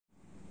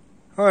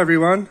Hi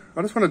everyone,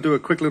 I just want to do a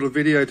quick little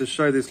video to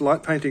show this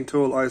light painting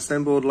tool I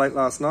assembled late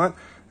last night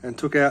and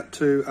took out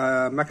to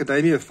a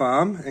macadamia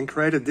farm and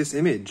created this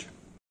image.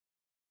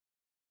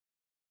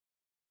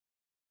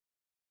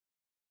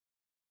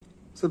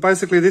 So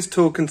basically this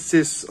tool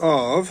consists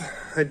of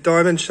a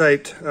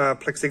diamond-shaped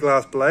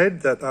plexiglass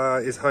blade that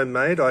is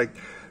homemade. I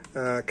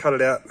cut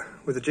it out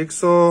with a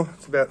jigsaw.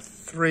 It's about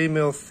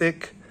 3mm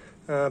thick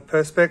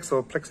perspex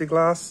or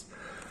plexiglass.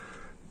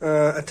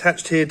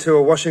 Attached here to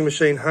a washing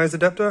machine hose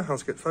adapter. I'll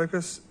just get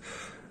focus.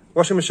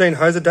 Washing machine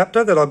hose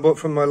adapter that I bought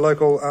from my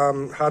local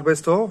hardware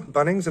store,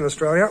 Bunnings in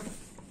Australia.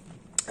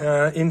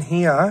 In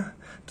here,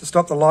 to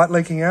stop the light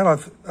leaking out,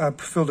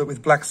 I've filled it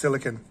with black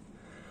silicone.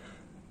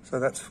 So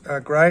that's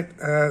great,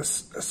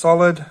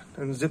 solid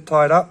and zip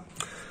tied up.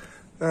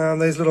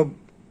 These little,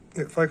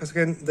 focus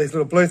again, these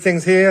little blue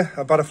things here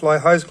are butterfly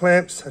hose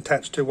clamps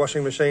attached to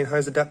washing machine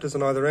hose adapters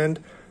on either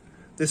end.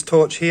 This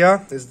torch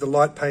here is the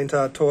Light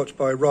Painter torch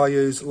by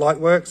Ryu's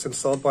Lightworks and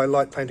sold by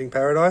Light Painting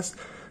Paradise.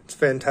 It's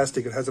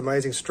fantastic. It has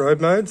amazing strobe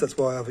modes. That's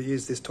why I've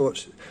used this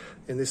torch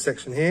in this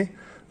section here.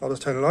 I'll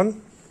just turn it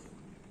on.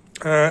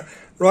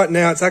 Right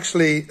now it's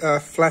actually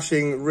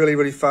flashing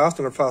really fast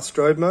on a fast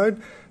strobe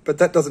mode, but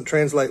that doesn't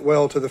translate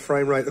well to the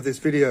frame rate of this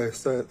video,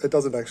 so it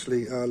doesn't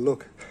actually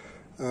look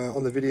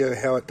on the video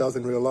how it does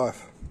in real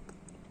life.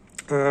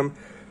 Down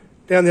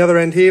the other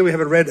end here we have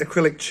a red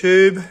acrylic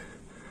tube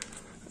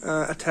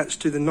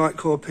attached to the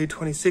Nightcore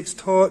P26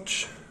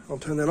 torch. I'll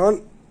turn that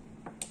on.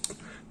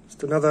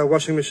 Just another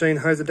washing machine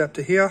hose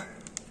adapter here.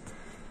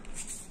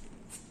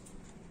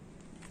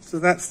 So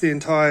that's the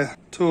entire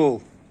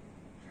tool.